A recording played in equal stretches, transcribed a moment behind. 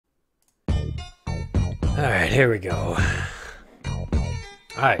Alright, here we go.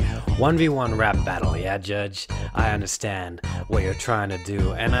 Alright, 1v1 rap battle, yeah, Judge? I understand what you're trying to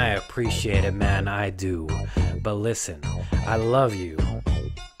do, and I appreciate it, man, I do. But listen, I love you,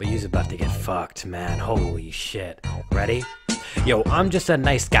 but you's about to get fucked, man. Holy shit. Ready? Yo, I'm just a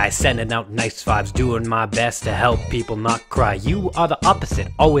nice guy sending out nice vibes, doing my best to help people not cry. You are the opposite,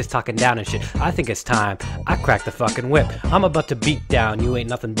 always talking down and shit. I think it's time I crack the fucking whip. I'm about to beat down, you ain't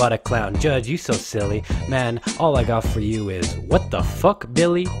nothing but a clown. Judge, you so silly. Man, all I got for you is, what the fuck,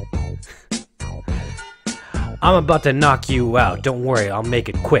 Billy? I'm about to knock you out, don't worry, I'll make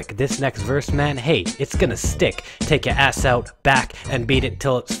it quick. This next verse, man, hey, it's gonna stick. Take your ass out, back, and beat it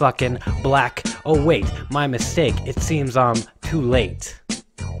till it's fucking black. Oh wait, my mistake, it seems I'm too late.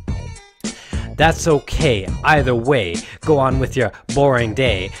 That's okay, either way, go on with your boring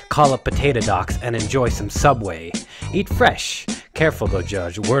day. Call up Potato Docs and enjoy some Subway. Eat fresh. Careful though,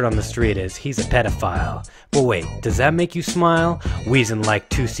 Judge, word on the street is he's a pedophile. But wait, does that make you smile? Wheezing like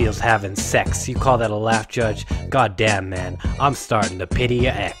two seals having sex. You call that a laugh, Judge? God damn, man, I'm starting to pity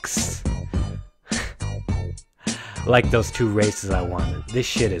your ex. Like those 2 races I won, this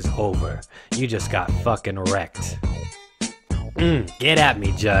shit is over. You just got fucking wrecked. Get at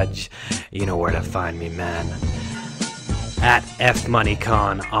me, Judge. You know where to find me, man. At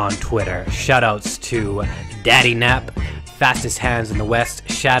FMoneyCon on Twitter. Shoutouts to Daddy Nap, Fastest Hands in the West,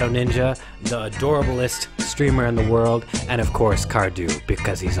 Shadow Ninja, the adorablest streamer in the world, and of course Cardu,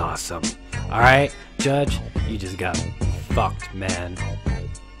 because he's awesome. Alright, Judge, you just got fucked, man.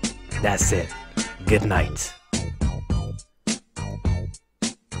 That's it. Good night.